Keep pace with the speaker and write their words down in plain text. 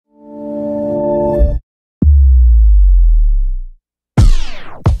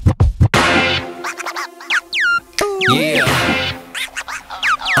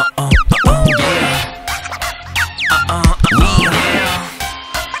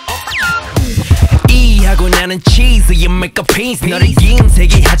나는 cheese You make a piece 너를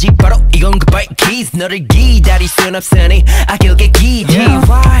김세게 하지 바로 이건 goodbye kiss 너를 기다릴 순 없으니 아껴게 기지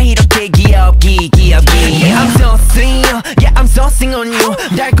Why 이렇게 귀엽기 Yeah I'm so sing Yeah I'm so sing on you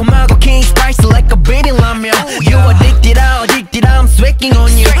달콤하고 king spicy like a beating ramen You addicted I'm sweating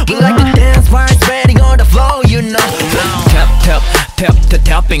on you You like to dance while sweating on the floor you know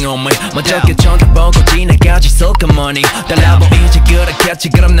Tapping on me 먼저게 쳐다보고 지나가지 소금머니 달라보이지 그렇겠지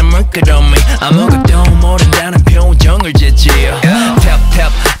그럼 난 물끄러미 아무것도 모른다는 표정을 짓지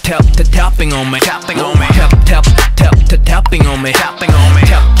Tapping on me Tapping on me Tapping on me Tapping on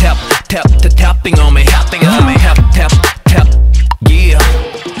me Tapping on me Tapping on me Yeah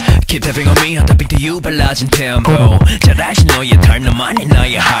Keep tapping on me, I'm tapping to you 발라진 tempo 잘 알지 너의 달 너만이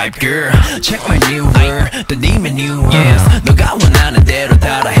나의 hype girl Check my new word, the name and new yes 너가 원하는 대로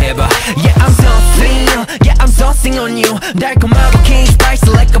따라해봐 Yeah I'm so sing, yeah I'm so sing on you 달콤하고 king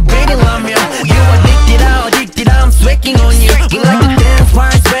spicy like a beating ramen You addicted, I'm sweating on you You like to dance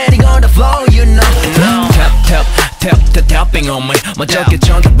while sweating on the floor you know Tapping on me 먼저게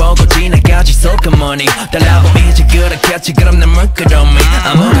쳐다보고 지나가지 소금머니 달라보이지 그렇겠지 그럼 난 물끄러미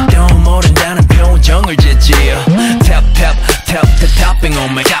아무것도 모른다는 표정을 짓지 Tapping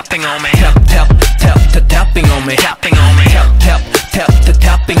on me Tapping on me Tapping on me Tapping on me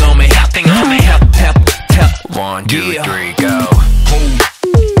Tapping on me Tapping on me 1, 2, 3, go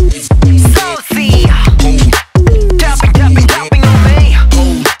Saucy Tapping on me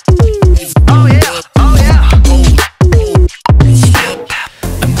Oh yeah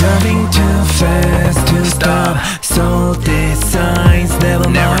I'm driving too fast to stop So these signs never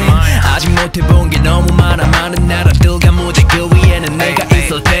mind 아직 못해본 게 너무 많은 나라들과 무대 그 위에는 내가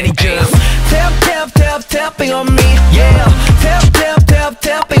있을 테니 just Tapping on me Yeah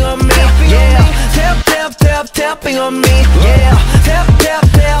Tapping on me Yeah Tapping on me Yeah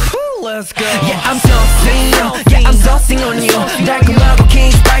Let's go Yeah I'm so sing Yeah I'm so sing on you 달콤하고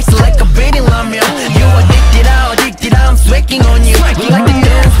king spicy like a beating ramen You addicted I'm sweating on you You like the